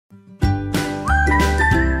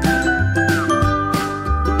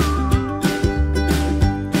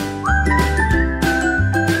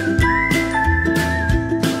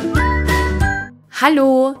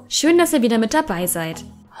Hallo, schön, dass ihr wieder mit dabei seid.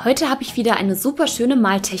 Heute habe ich wieder eine super schöne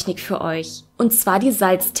Maltechnik für euch. Und zwar die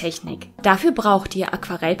Salztechnik. Dafür braucht ihr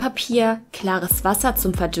Aquarellpapier, klares Wasser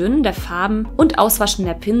zum Verdünnen der Farben und Auswaschen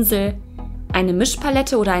der Pinsel, eine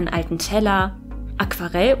Mischpalette oder einen alten Teller,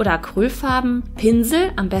 Aquarell- oder Acrylfarben,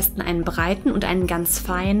 Pinsel, am besten einen breiten und einen ganz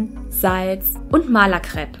feinen, Salz und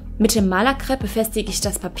Malerkrepp. Mit dem Malerkrepp befestige ich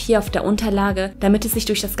das Papier auf der Unterlage, damit es sich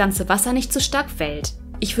durch das ganze Wasser nicht zu stark wellt.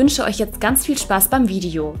 Ich wünsche euch jetzt ganz viel Spaß beim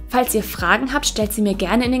Video. Falls ihr Fragen habt, stellt sie mir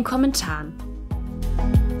gerne in den Kommentaren.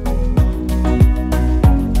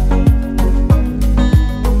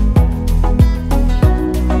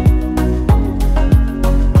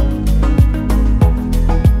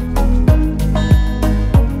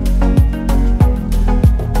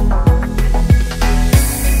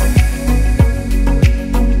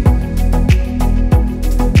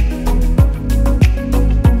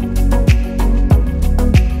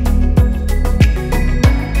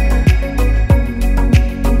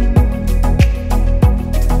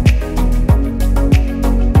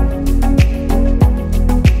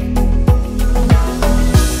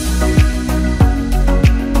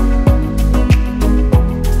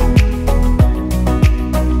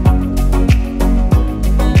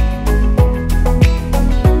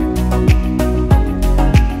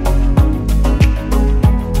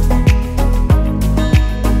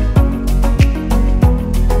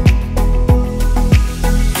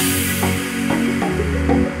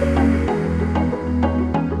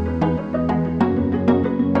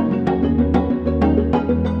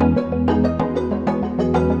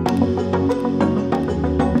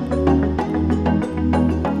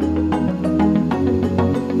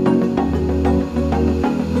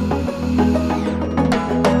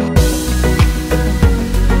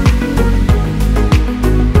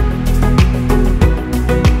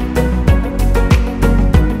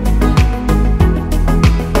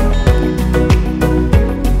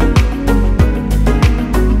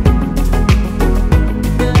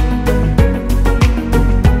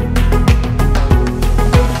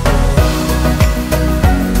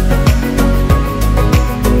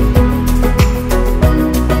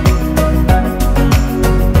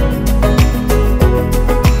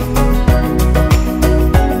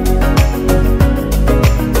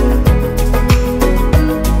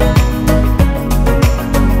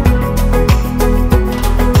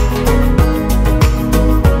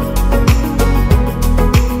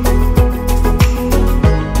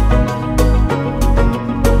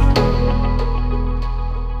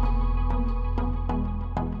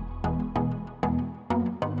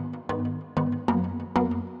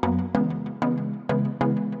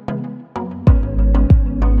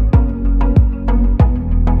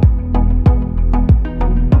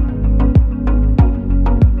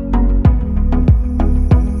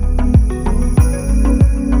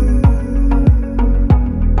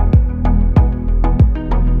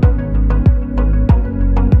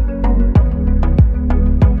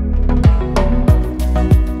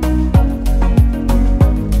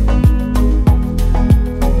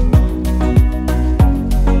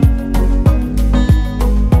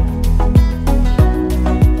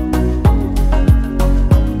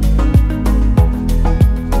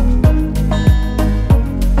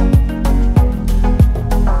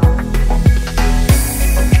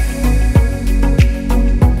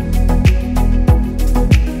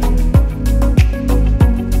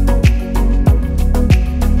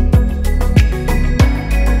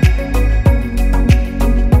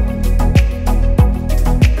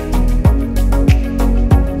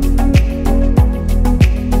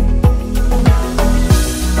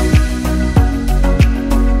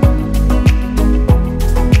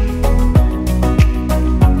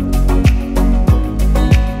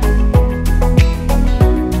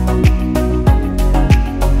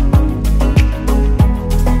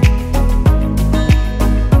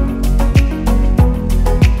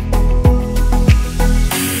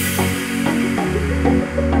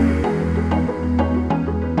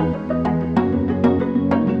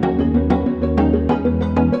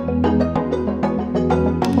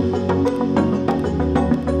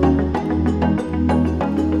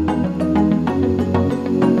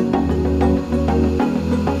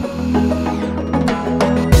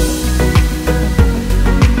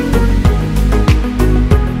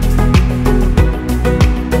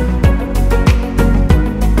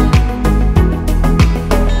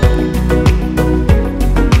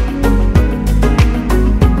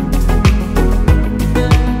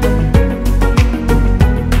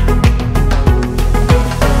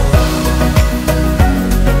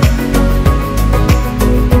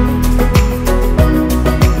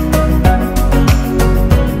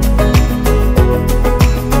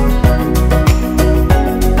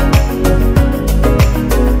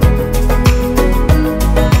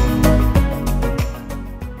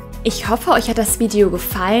 Ich hoffe, euch hat das Video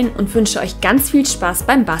gefallen und wünsche euch ganz viel Spaß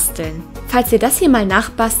beim Basteln. Falls ihr das hier mal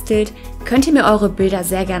nachbastelt, könnt ihr mir eure Bilder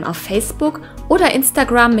sehr gern auf Facebook oder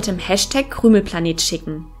Instagram mit dem Hashtag Krümelplanet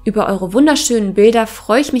schicken. Über eure wunderschönen Bilder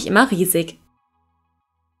freue ich mich immer riesig.